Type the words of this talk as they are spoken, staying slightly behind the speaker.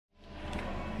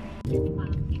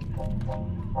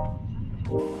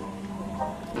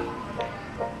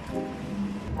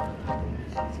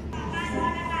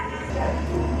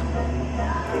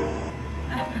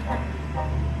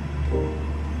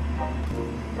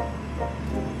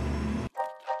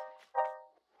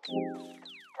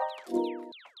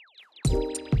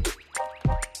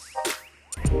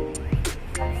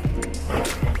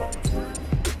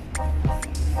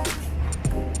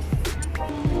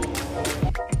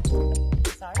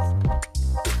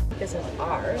This is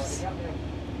ours.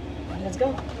 Let's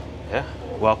go. Yeah,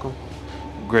 welcome.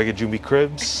 Greg at Jumi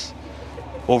Cribs,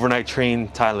 overnight train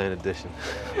Thailand edition.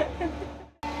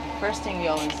 First thing we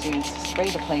always do is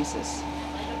spray the places.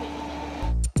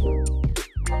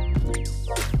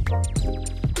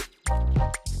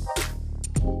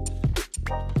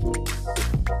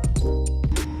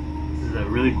 This is a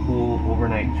really cool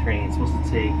overnight train. It's supposed to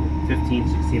take 15,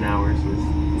 16 hours. So it's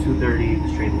 2:30.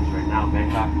 This train is right now in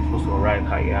Bangkok. We're supposed to arrive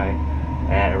Hat Yai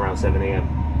at around 7 a.m.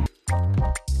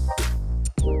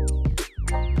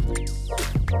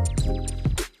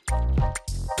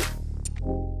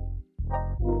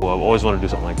 Well, I've always wanted to do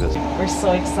something like this. We're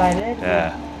so excited.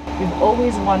 Yeah. We've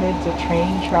always wanted to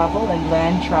train travel and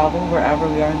land travel wherever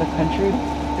we are in the country.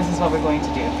 This is what we're going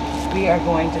to do. We are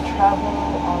going to travel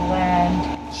on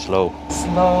land. Slow.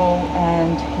 Slow,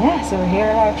 and yeah, so we're here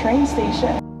at our train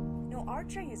station. No, our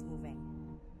train is moving.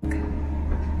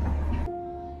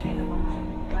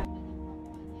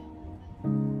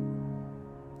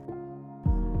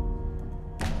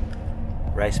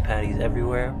 Rice paddies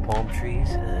everywhere, palm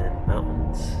trees, and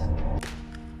mountains.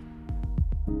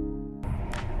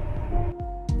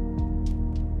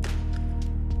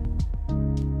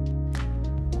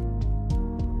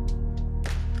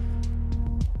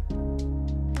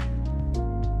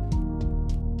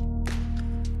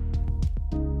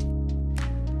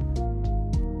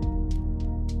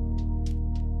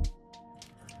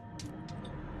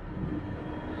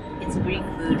 It's Greek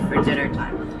food for dinner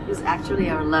time. It's actually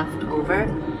our leftover,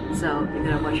 so you're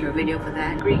gonna watch our video for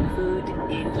that. Greek food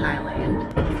in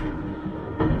Thailand.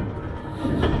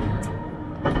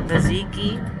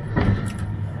 Tzatziki.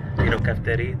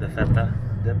 Kafteri, the feta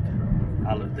dip,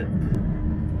 olive dip.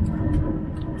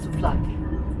 Souvlaki.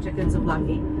 Chicken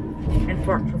souvlaki. And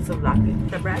pork souvlaki.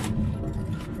 The bread.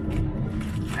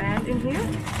 And in here,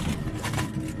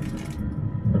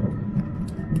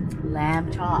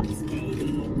 lamb chops,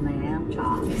 baby. Lamb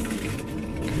chops.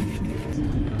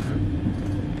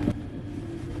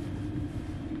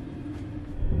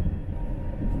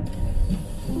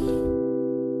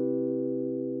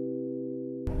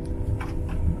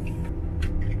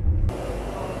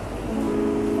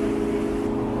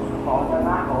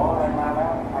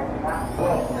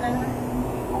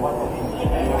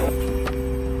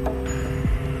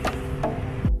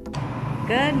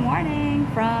 Good morning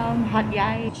from Hat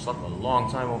Yai. Slept a long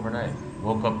time overnight.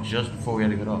 Woke up just before we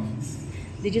had to get off.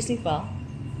 Did you sleep well?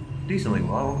 Decently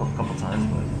well. I woke up a couple times,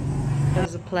 but It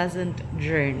was a pleasant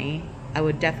journey. I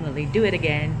would definitely do it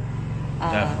again.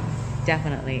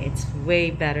 Definitely. It's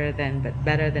way better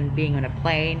than being on a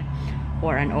plane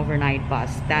or an overnight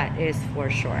bus. That is for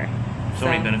sure. so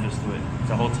many benefits to it.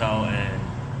 It's a hotel and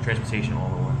transportation all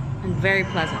in one. And very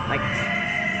pleasant. Like.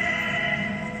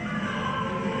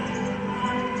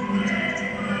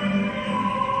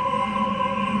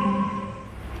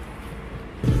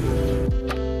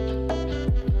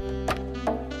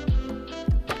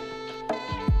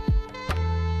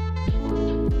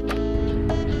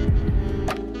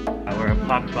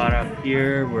 Pakbara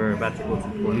Pier. We're about to go to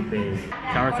Koh Lipe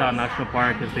Thailand National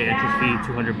Park and pay entrance fee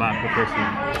 200 baht per person.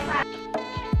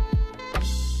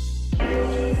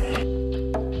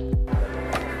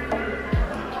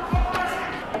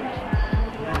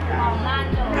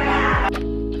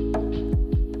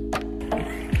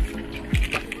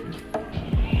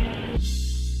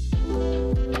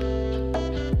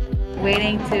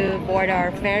 Waiting to board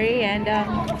our ferry and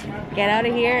get out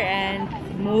of here and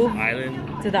move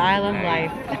to the island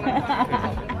life.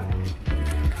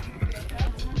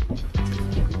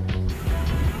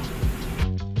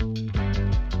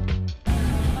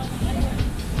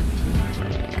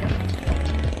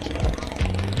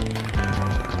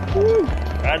 Woo!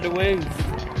 Ride the waves.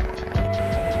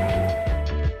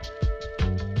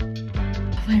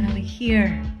 Finally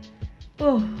here.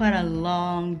 Oh, what a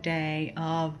long day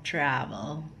of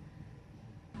travel.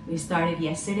 We started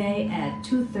yesterday at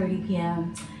 2:30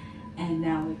 p.m. and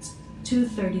now it's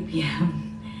 2:30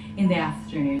 p.m. in the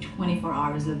afternoon. 24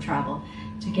 hours of travel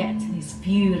to get to this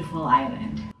beautiful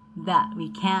island that we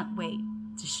can't wait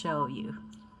to show you.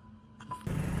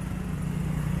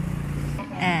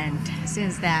 And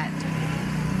since that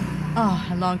Oh,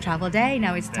 a long travel day.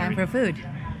 Now it's time for food.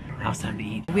 Now it's time to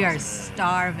eat. We are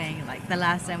starving. Like the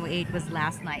last time we ate was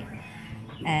last night.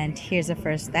 And here's the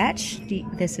first batch.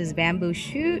 This is bamboo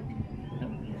shoot,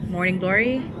 morning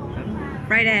glory,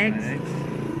 fried eggs,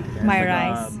 Yeah, my like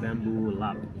rice. Bamboo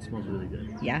lap. It smells really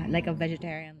good. Yeah, like a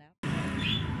vegetarian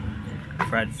now.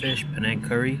 Fried fish, Penang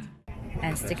curry,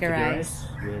 And sticker rice.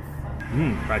 with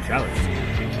fried shallots.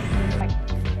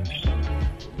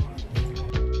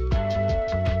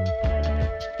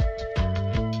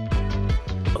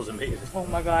 That was amazing. Oh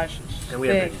my gosh. And we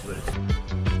have veggies with it.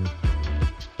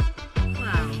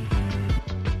 Wow.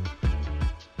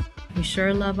 We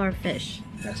sure love our fish.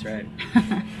 That's right.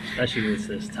 Especially with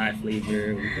this Thai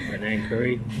flavor with the Penang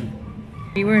curry.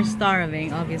 We were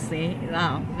starving, obviously.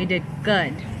 Wow, we did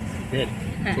good. Good.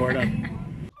 Tore it up.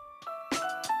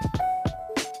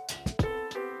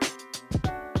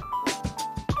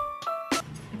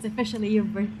 It's officially your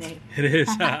birthday. It is.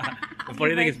 The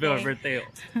funny thing is, it's been my birthday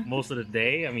most of the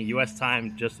day. I mean, US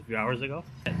time just a few hours ago.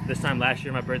 This time last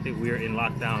year, my birthday, we were in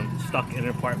lockdown, stuck in an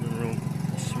apartment room,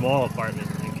 a small apartment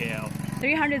in KL.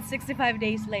 365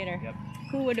 days later. Yep.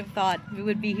 Who would have thought we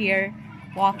would be here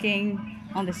walking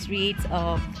on the streets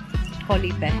of Koh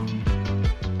Lipe?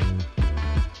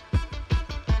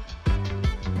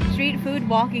 Street food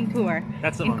walking tour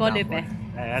That's in Koh Lipe.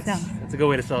 That's a good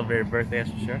way to celebrate a birthday,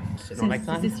 that's for sure. Since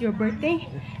this is your birthday,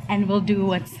 and we'll do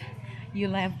what you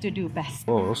love to do best.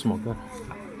 Oh, it'll smell good.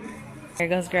 Here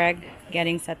goes Greg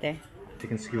getting satay.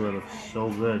 Chicken skewer looks so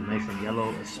good, nice and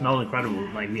yellow. It smells incredible.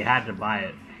 Like, we had to buy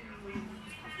it.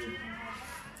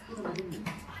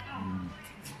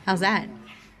 How's that?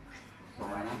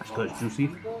 It's good, it's juicy.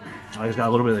 I just got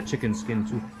a little bit of the chicken skin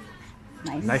too.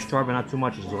 Nice. Nice char, but not too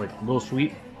much. It's like a little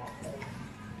sweet.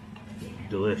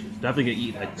 Delicious. Definitely gonna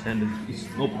eat like 10 of these,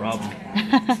 no problem.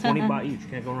 20 baht each,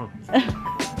 can't go wrong.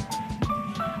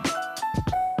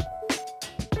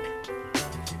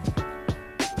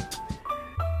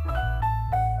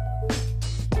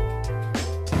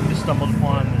 Just stumbled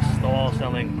upon this stall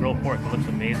selling grilled pork. It looks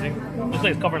amazing. Looks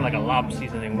like it's covered in like a lob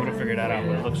seasoning. We're gonna figure that out,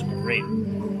 but it looks great.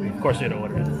 Of course, we had to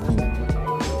order it.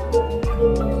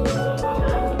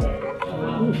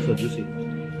 Ooh, so juicy.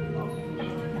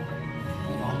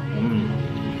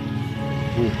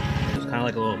 Ooh. It's kind of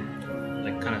like a little,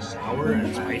 like kind of sour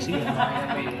and spicy.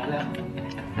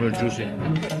 Really juicy.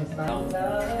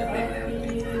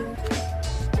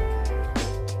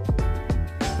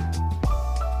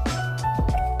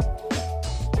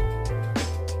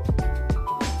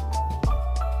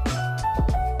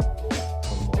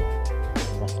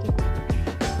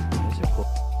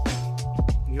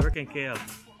 New York and KL.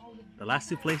 The last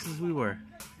two places we were.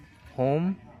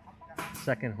 Home.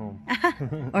 Second home.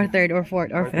 Or third, or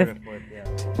fourth, or fifth. Yeah.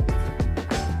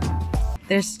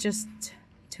 There's just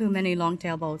too many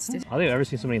long-tail boats. I don't think I've ever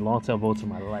seen so many long-tail boats in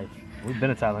my life. We've been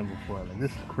to Thailand before. Like,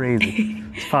 this is crazy.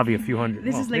 It's probably a few hundred.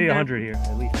 This is like maybe 100 here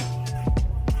at least.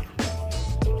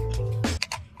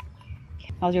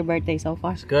 How's your birthday so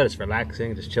far? It's good. It's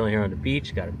relaxing. Just chilling here on the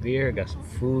beach. Got a beer. Got some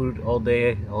food all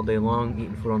day long.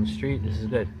 Eating food on the street. This is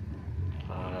good.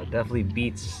 Definitely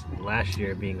beats last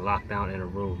year being locked down in a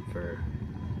room for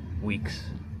weeks.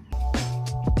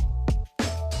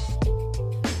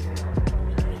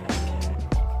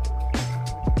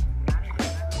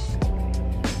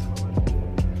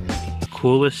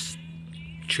 Coolest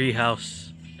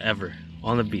treehouse ever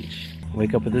on the beach.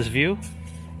 Wake up with this view.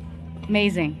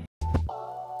 Amazing.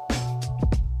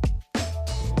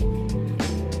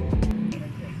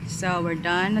 So we're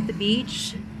done at the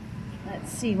beach.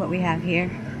 Let's see what we have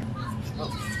here.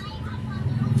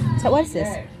 So what is this?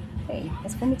 Hey,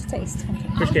 that's for me to taste.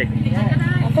 Fish cake.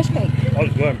 A fish cake. Oh,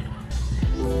 it's good.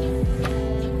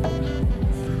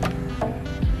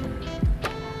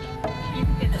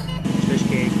 Fish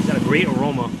cake. It's got a great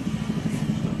aroma.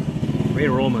 Great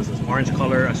aroma. It's this orange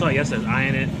color. I saw it yesterday. There's eye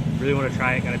in it. Really want to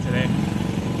try it. Got it today.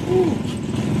 Ooh.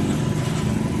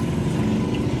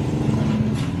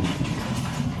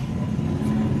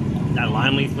 That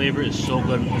lime leaf flavor is so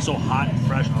good. It's so hot and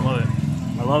fresh. I love it.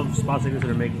 I love spots like this that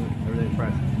are making everything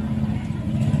fresh.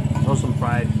 There's some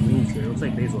fried greens here. It looks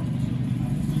like basil.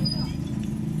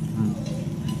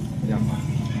 Yeah.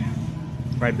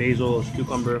 Fried basil,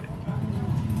 cucumber, a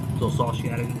little sauce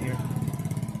added in here.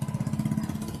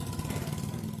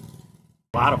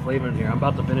 A lot of flavor in here. I'm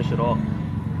about to finish it all.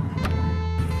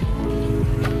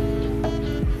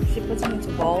 She puts them into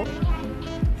a bowl.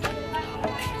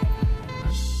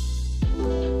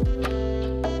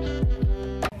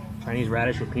 Chinese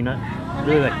radish with peanut.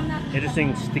 Really like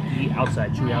interesting, sticky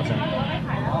outside, chewy outside.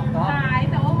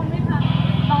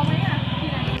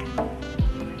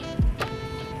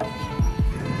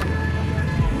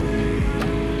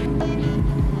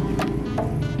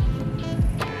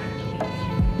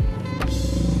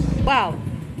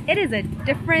 it is a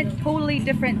totally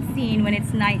different scene when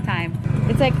it's nighttime.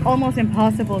 It's like almost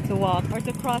impossible to walk or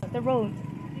to cross the road.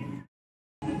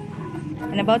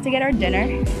 And about to get our dinner.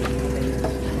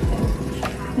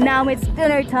 Now it's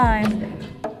dinner time.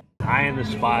 I in the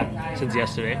spot since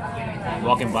yesterday.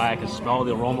 Walking by, I can smell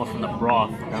the aroma from the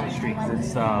broth down the street.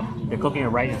 It's they're cooking it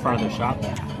right in front of the shop.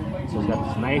 So it's got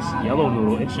this nice yellow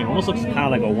noodle. Interesting. Almost looks kind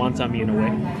of like a wonton mee in a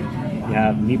way. You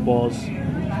have meatballs,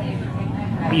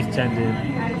 beef tendon,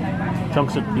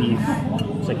 chunks of beef.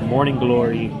 It's like morning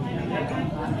glory.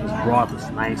 This broth is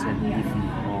nice and beefy.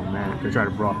 Oh man, I'm gonna try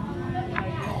the broth.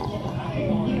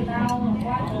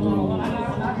 Ooh.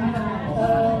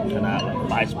 And that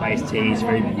like 5-spice taste,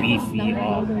 very beefy.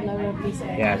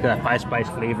 Yeah, it's got that 5-spice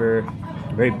flavor,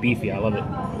 very beefy. I love it.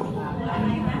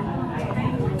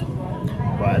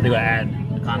 But I think I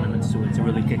add the condiments to it to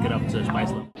really kick it up to the spice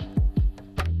level.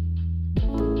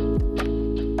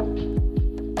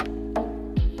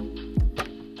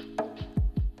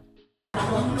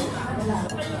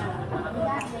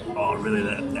 Oh,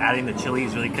 really? Adding the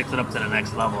chilies really kicks it up to the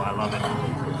next level. I love it.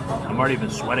 I'm already been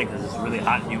sweating because it's really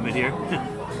hot and humid here.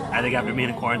 I think after being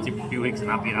in quarantine for a few weeks and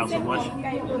not being out so much,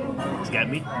 it's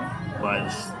getting me. But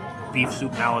beef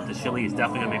soup now with the chili is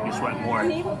definitely gonna make me sweat more,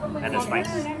 and the spice.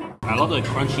 I love the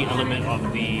crunchy element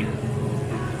of the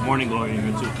morning glory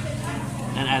here too.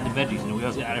 And add the veggies. You know, we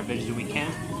also add our veggies when we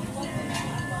can.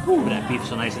 But that beef's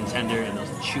so nice and tender, and those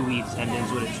chewy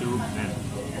tendons with it too. Man.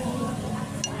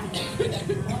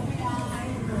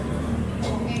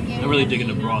 I'm really digging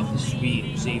the broth. The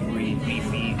sweet, savory,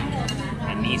 beefy,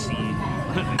 anise-y.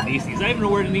 Anise. Is that even a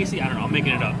word, anise? I don't know. I'm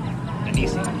making it up.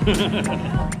 Anise.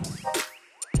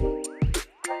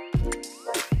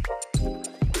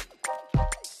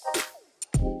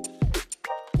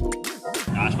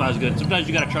 Nah, this spot is good. Sometimes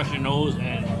you gotta trust your nose,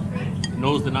 and your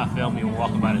nose did not fail me when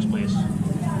walking by this place.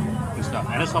 Good stuff.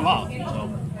 And it's halal, so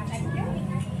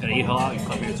gotta eat halal, you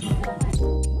come here too.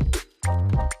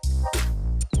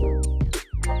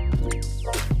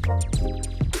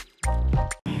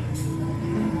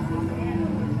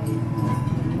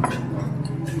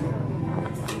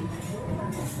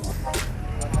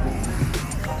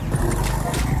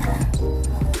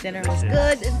 Dinner was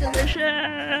good and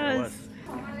delicious.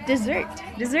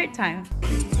 Dessert time.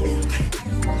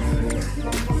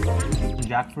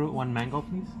 Jackfruit, 1 mango,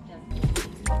 please.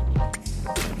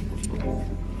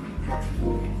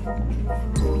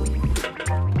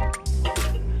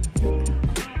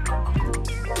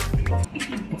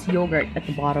 It's yogurt at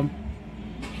the bottom.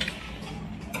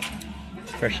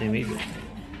 Freshly made.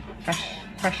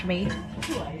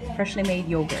 Freshly made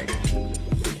yogurt.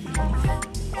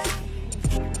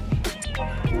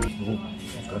 Ooh,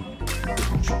 that's good.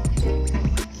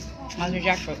 How's your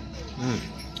jackfruit?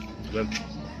 Good.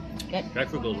 Good.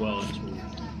 Jackfruit goes well in this movie.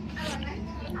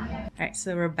 Alright,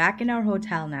 so we're back in our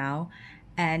hotel now,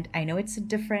 and I know it's a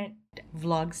different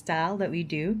vlog style that we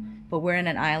do, but we're in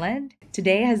an island.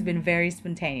 Today has been very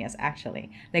spontaneous, actually.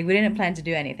 Like, we didn't plan to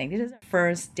do anything. This is our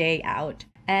first day out,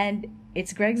 and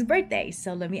it's Greg's birthday,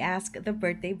 so let me ask the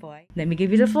birthday boy. Let me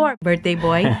give you the floor, birthday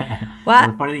boy. What?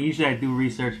 Well, funny, usually I do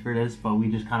research for this, but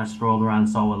we just kind of strolled around and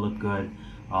saw what looked good.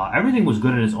 Everything was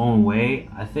good in its own way.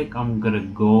 I think I'm gonna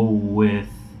go with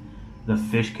the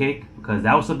fish cake, because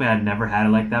that was something I'd never had it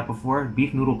like that before.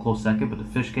 Beef noodle close second, but the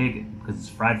fish cake, because it's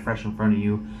fried fresh in front of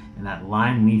you, and that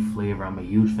lime leaf flavor, I'm a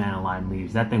huge fan of lime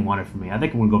leaves. That thing won it for me. I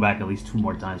think I'm gonna go back at least 2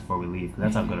 more times before we leave, because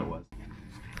that's how good it was.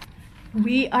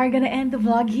 We are gonna end the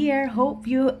vlog here. Hope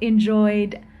you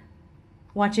enjoyed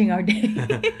watching our day.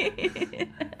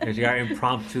 There's our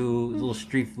impromptu little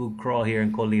street food crawl here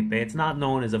in Koh Lipe. It's not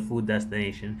known as a food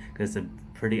destination because it's a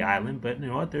pretty island, but you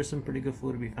know what? There's some pretty good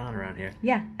food to be found around here.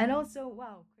 Yeah, and also,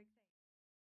 wow.